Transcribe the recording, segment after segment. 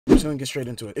I'm just gonna get straight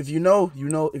into it. If you know, you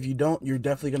know. If you don't, you're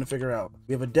definitely gonna figure out.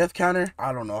 We have a death counter.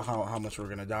 I don't know how much we're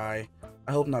gonna die.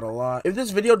 I hope not a lot. If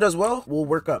this video does well, we'll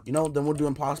work up, you know, then we'll do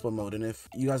impossible mode. And if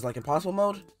you guys like impossible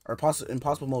mode, or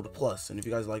impossible mode plus, and if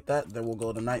you guys like that, then we'll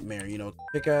go to nightmare, you know,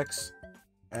 pickaxe,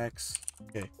 X.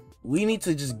 Okay, we need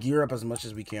to just gear up as much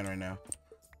as we can right now.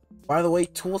 By the way,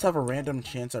 tools have a random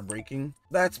chance at breaking.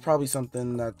 That's probably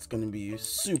something that's gonna be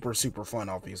super fun,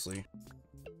 obviously.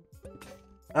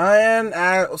 And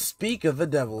speak of the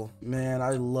devil, man,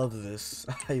 I love this.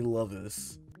 I love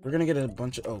this. We're gonna get a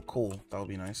bunch of coal. That'll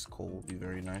be nice. Coal will be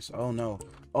very nice. Oh no.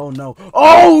 Oh no.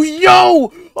 Oh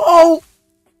yo!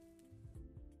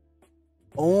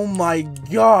 Oh my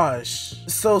gosh.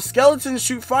 So skeletons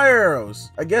shoot fire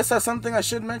arrows. I guess that's something I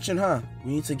should mention, huh?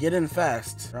 We need to get in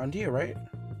fast. Around here, right?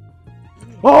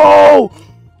 Oh!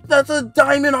 That's a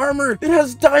diamond armor! It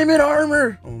has diamond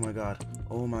armor! Oh my god.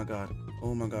 Oh my god.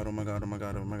 Oh my god. Oh my god. Oh my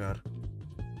god. Oh my god.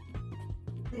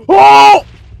 Oh!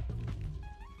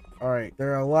 Alright,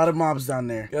 there are a lot of mobs down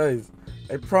there. Guys,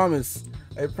 I promise,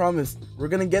 we're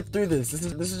gonna get through this. This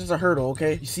is just a hurdle,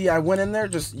 okay? You see, I went in there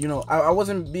just, you know, I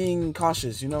wasn't being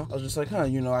cautious, you know? I was just like, huh,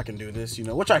 you know, I can do this, you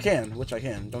know, which I can.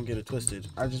 Don't get it twisted.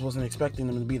 I just wasn't expecting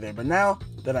them to be there. But now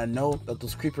that I know that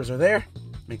those creepers are there,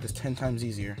 make this 10 times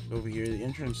easier. Over here, the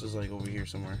entrance is like over here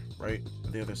somewhere, right?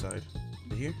 On the other side.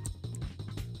 Is it here?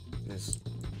 This.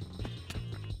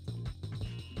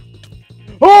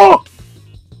 Oh!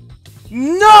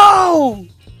 No!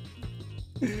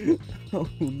 Oh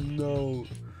no.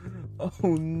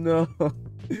 Oh no.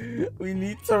 We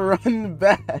need to run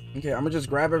back. Okay, I'm gonna just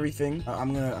grab everything.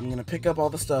 I'm gonna pick up all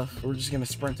the stuff. We're just gonna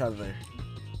sprint out of there.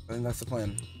 I think that's the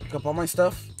plan. Pick up all my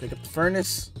stuff, pick up the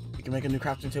furnace. We can make a new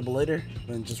crafting table later,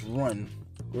 then just run.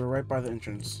 We're right by the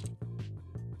entrance.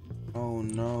 Oh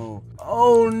no.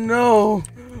 Oh no.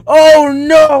 Oh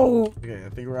no! Okay, I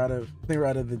think we're out of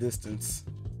the distance.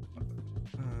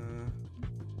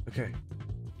 Okay.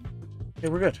 Okay,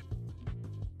 we're good.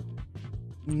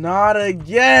 Not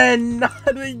again!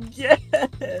 Not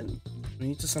again! We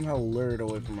need to somehow lure it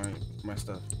away from my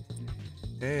stuff.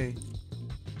 Okay.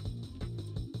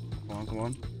 Come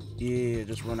on. Yeah,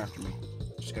 just run after me.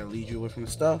 Just gotta lead you away from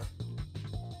the stuff.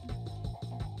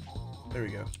 There we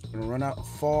go. We're gonna run out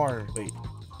far. Wait.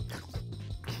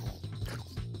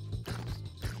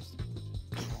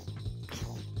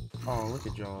 Oh, look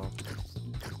at y'all.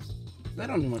 They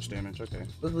don't do much damage. Okay,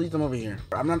 let's leave them over here.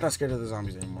 I'm not that scared of the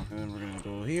zombies anymore. And then we're gonna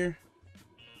go here.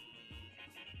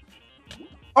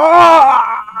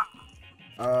 Ah!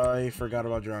 I forgot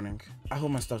about drowning. I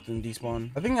hope my stuff didn't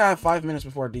despawn. I think I have 5 minutes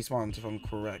before it despawns, if I'm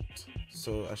correct.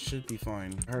 So I should be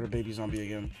fine. I heard a baby zombie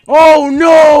again. Oh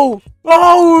no!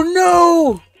 Oh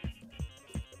no!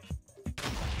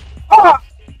 Ah!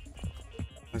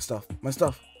 My stuff.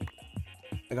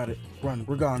 I got it. Run.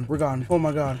 We're gone. Oh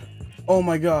my god. Oh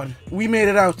my god. We made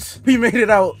it out.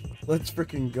 Let's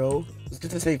freaking go. Let's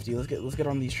get to safety. Let's get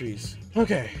on these trees.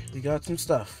 Okay, we got some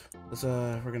stuff.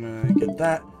 We're gonna get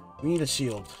that. We need a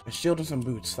shield and some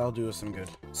boots. That'll do us some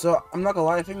good. So I'm not gonna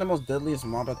lie, I think the most deadliest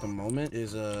mob at the moment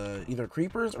is either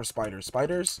creepers or spiders.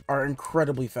 Spiders are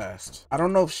incredibly fast. I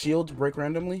don't know if shields break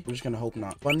randomly. We're just gonna hope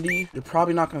not. Fundy, you're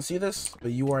probably not gonna see this,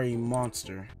 but you are a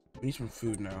monster. We need some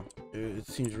food now. It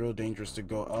seems real dangerous to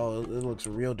go. Oh, it looks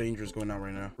real dangerous going out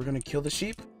right now. We're gonna kill the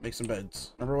sheep, make some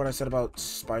beds. Remember what I said about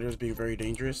spiders being very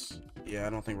dangerous? Yeah,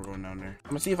 I don't think we're going down there. I'm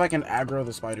gonna see if I can aggro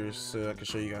the spiders so I can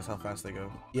show you guys how fast they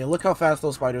go. Yeah, look how fast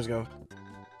those spiders go.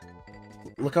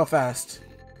 Look how fast.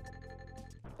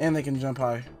 And they can jump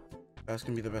high. That's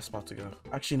gonna be the best spot to go.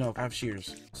 Actually, no, I have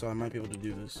shears, so I might be able to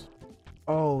do this.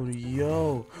 Oh,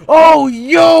 yo. Oh,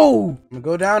 yo! I'm gonna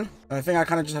go down, and I think I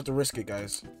kind of just have to risk it,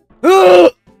 guys.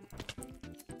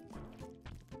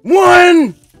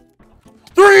 1,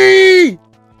 3.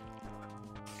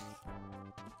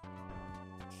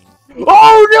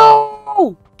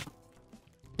 Oh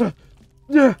no!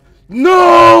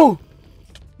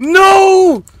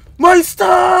 No! My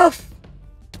stuff!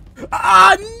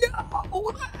 Ah,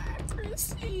 no!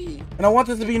 Accuracy! And I want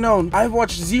this to be known. I've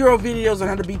watched 0 videos on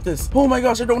how to beat this. Oh my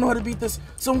gosh, I don't know how to beat this,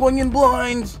 so I'm going in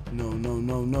blind. No,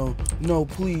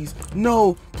 please.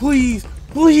 No, please.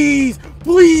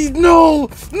 No!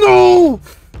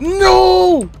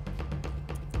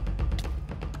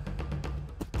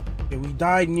 Okay, we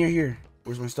died near here.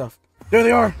 Where's my stuff? There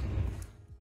they are!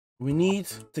 We need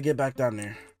to get back down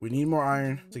there. We need more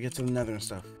iron to get to the nether and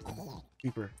stuff.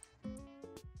 Creeper.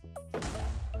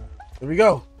 There we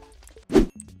go.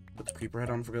 Put the creeper head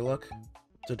on for good luck.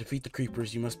 To defeat the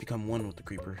creepers, you must become one with the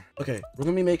creeper. Okay, we're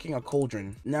gonna be making a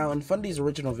cauldron. Now, in Fundy's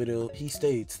original video, he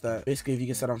states that basically if you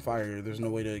get set on fire, there's no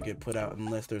way to get put out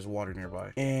unless there's water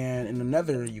nearby. And in the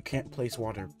nether, you can't place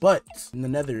water. But in the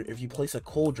nether, if you place a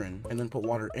cauldron and then put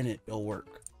water in it, it'll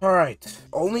work. Alright,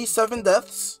 only 7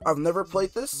 deaths. I've never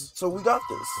played this, so we got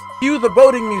this. Cue the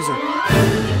boating music.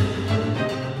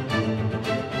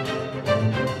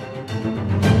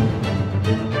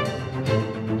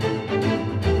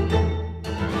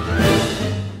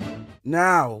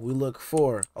 Now we look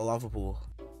for a lava pool.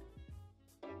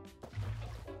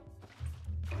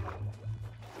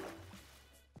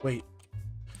 Wait.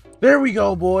 There we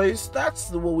go, boys.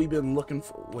 That's what we've been looking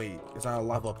for. Wait, is that a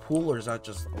lava pool or is that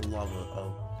just a lava?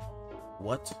 Oh.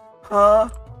 What? Huh?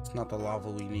 It's not the lava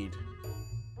we need.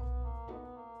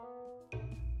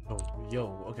 Oh,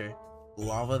 yo, okay.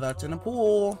 Lava that's in a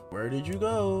pool. Where did you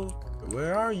go?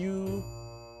 Where are you?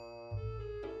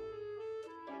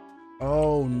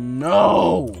 Oh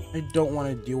no! I don't want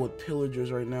to deal with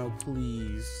pillagers right now,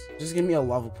 please. Just give me a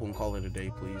lava pool and call it a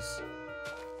day, please.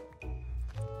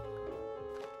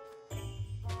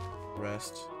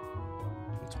 Rest.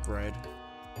 It's bread.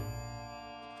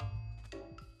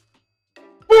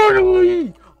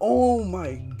 Finally! Oh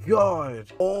my god!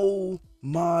 Oh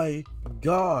my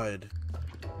god!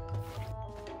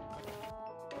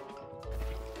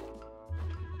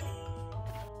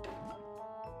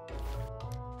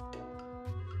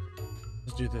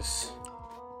 Let's do this.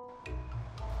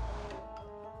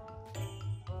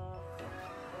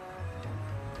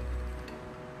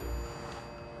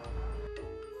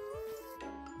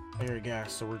 I hear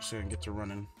gas, so we're just gonna get to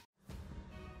running.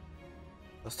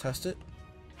 Let's test it.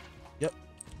 Yep.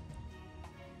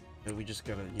 Yeah, we just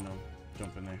gotta, you know,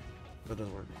 jump in there. That does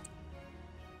work.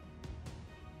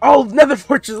 Oh, nether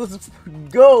fortress! Let's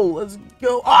go! Let's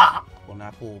go! Ah! Well, an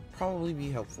apple will probably be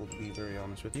helpful, to be very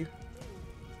honest with you.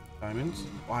 Diamonds?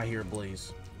 Oh, I hear a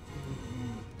blaze.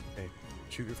 Okay,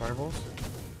 shoot your fireballs.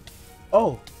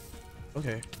 Oh!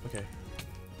 Okay, okay.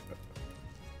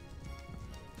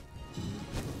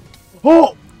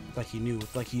 Oh! It's like he knew,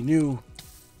 it's like he knew.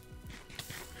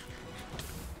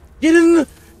 Get in the...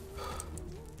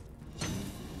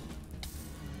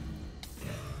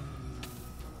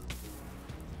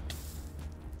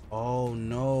 Oh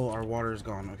no, our water is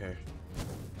gone, okay.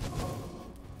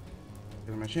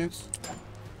 Give me my chance.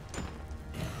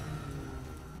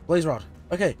 Blaze rod.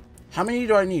 Okay, how many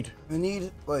do I need? I need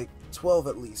like 12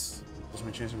 at least. Where's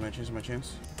my chance? My chance? My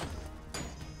chance?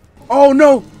 Oh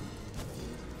no!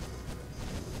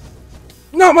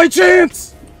 Not my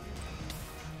chance!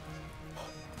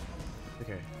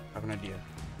 Okay, I have an idea.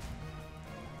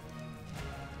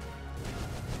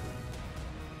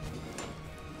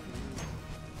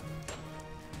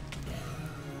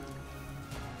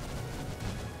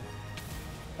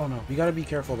 Oh no, we gotta be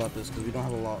careful about this because we don't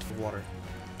have a lot of water.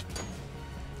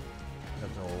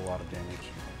 That's a lot of damage.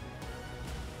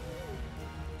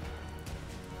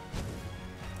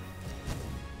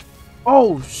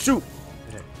 Oh shoot!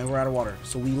 Okay, and we're out of water,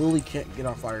 so we literally can't get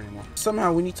on fire anymore.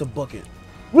 Somehow we need to book it.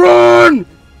 Run!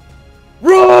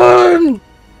 Run!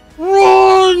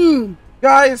 Run!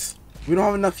 Guys, we don't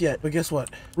have enough yet, but guess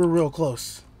what? We're real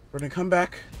close. We're gonna come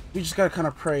back. We just gotta kind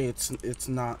of pray it's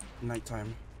not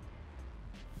nighttime.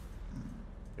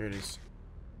 There it is.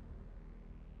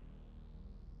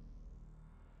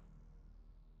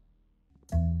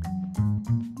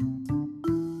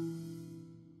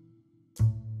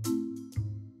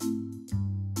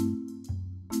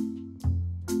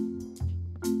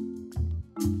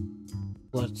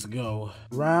 Let's go.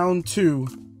 Round 2.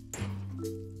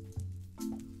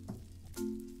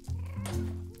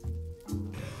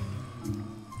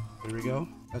 There we go.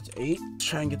 That's 8. Let's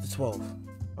try and get to 12.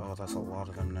 Oh, that's a lot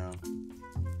of them now.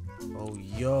 Oh,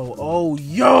 yo. Oh,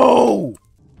 yo!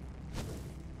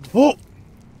 Oh!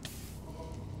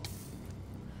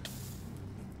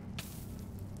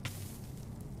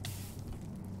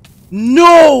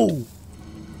 No!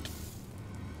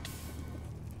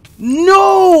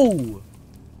 No!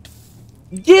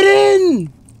 Get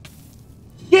in!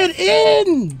 Get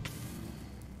in!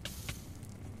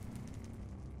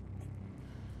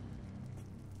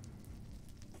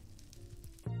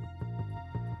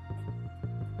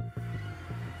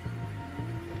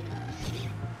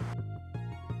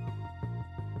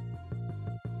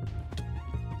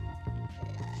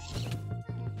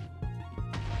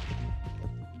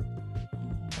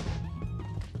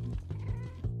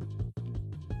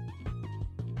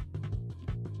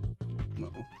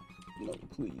 No,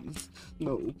 please.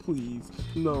 No, please.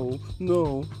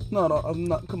 No, no. I'm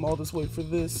not come all this way for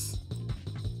this.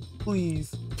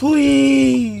 Please.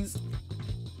 Please!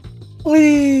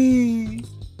 Please.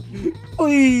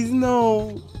 Please,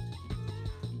 no.